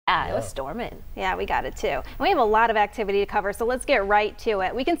Yeah, it was storming. Yeah, we got it too. And we have a lot of activity to cover, so let's get right to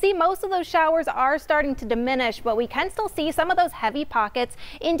it. We can see most of those showers are starting to diminish, but we can still see some of those heavy pockets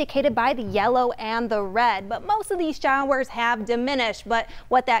indicated by the yellow and the red. But most of these showers have diminished, but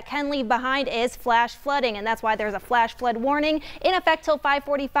what that can leave behind is flash flooding, and that's why there's a flash flood warning in effect till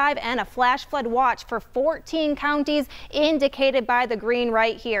 5:45 and a flash flood watch for 14 counties indicated by the green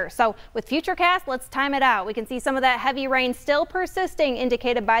right here. So with Futurecast, let's time it out. We can see some of that heavy rain still persisting,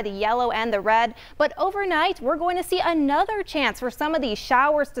 indicated by the yellow and the red, but overnight we're going to see another chance for some of these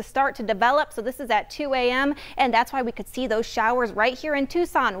showers to start to develop. So this is at 2 a.m. and that's why we could see those showers right here in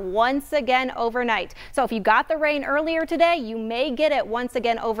Tucson once again overnight. So if you got the rain earlier today, you may get it once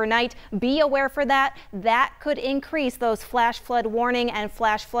again overnight. Be aware for that. That could increase those flash flood warning and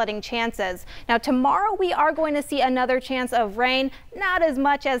flash flooding chances. Now tomorrow we are going to see another chance of rain, not as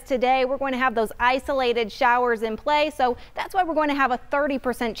much as today. We're going to have those isolated showers in play, so that's why we're going to have a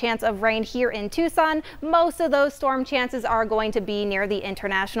 30% chance of rain here in Tucson. Most of those storm chances are going to be near the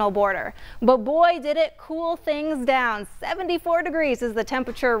international border. But boy, did it cool things down. 74 degrees is the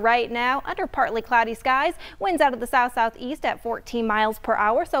temperature right now under partly cloudy skies. Winds out of the south-southeast at 14 miles per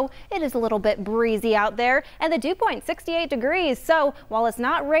hour, so it is a little bit breezy out there. And the dew point 68 degrees. So while it's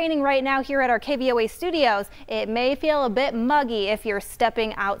not raining right now here at our KVOA studios, it may feel a bit muggy if you're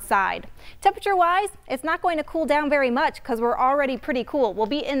stepping outside. Temperature-wise, it's not going to cool down very much because we're already pretty cool. We'll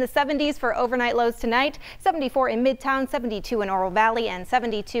be in the 70s for overnight lows tonight, 74 in Midtown, 72 in Oro Valley, and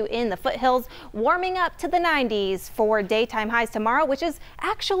 72 in the foothills, warming up to the 90s for daytime highs tomorrow, which is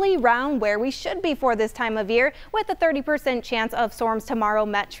actually around where we should be for this time of year, with a 30% chance of storms tomorrow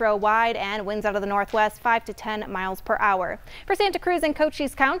metro-wide and winds out of the northwest 5 to 10 miles per hour. For Santa Cruz and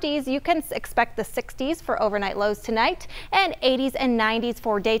Cochise counties, you can expect the 60s for overnight lows tonight and 80s and 90s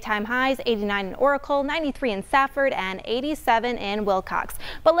for daytime highs, 89 in Oracle, 93 in Safford, and 87 in Wilcox.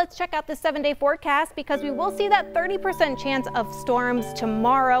 But let's check out the 7-day forecast because we will see that 30% chance of storms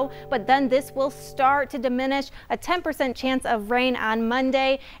tomorrow, but then this will start to diminish, a 10% chance of rain on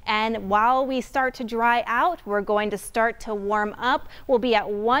Monday. And while we start to dry out, we're going to start to warm up. We'll be at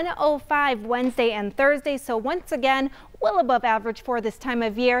 105 Wednesday and Thursday. So once again, well above average for this time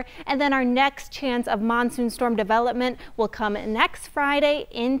of year. And then our next chance of monsoon storm development will come next Friday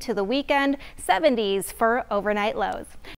into the weekend, 70s for overnight lows.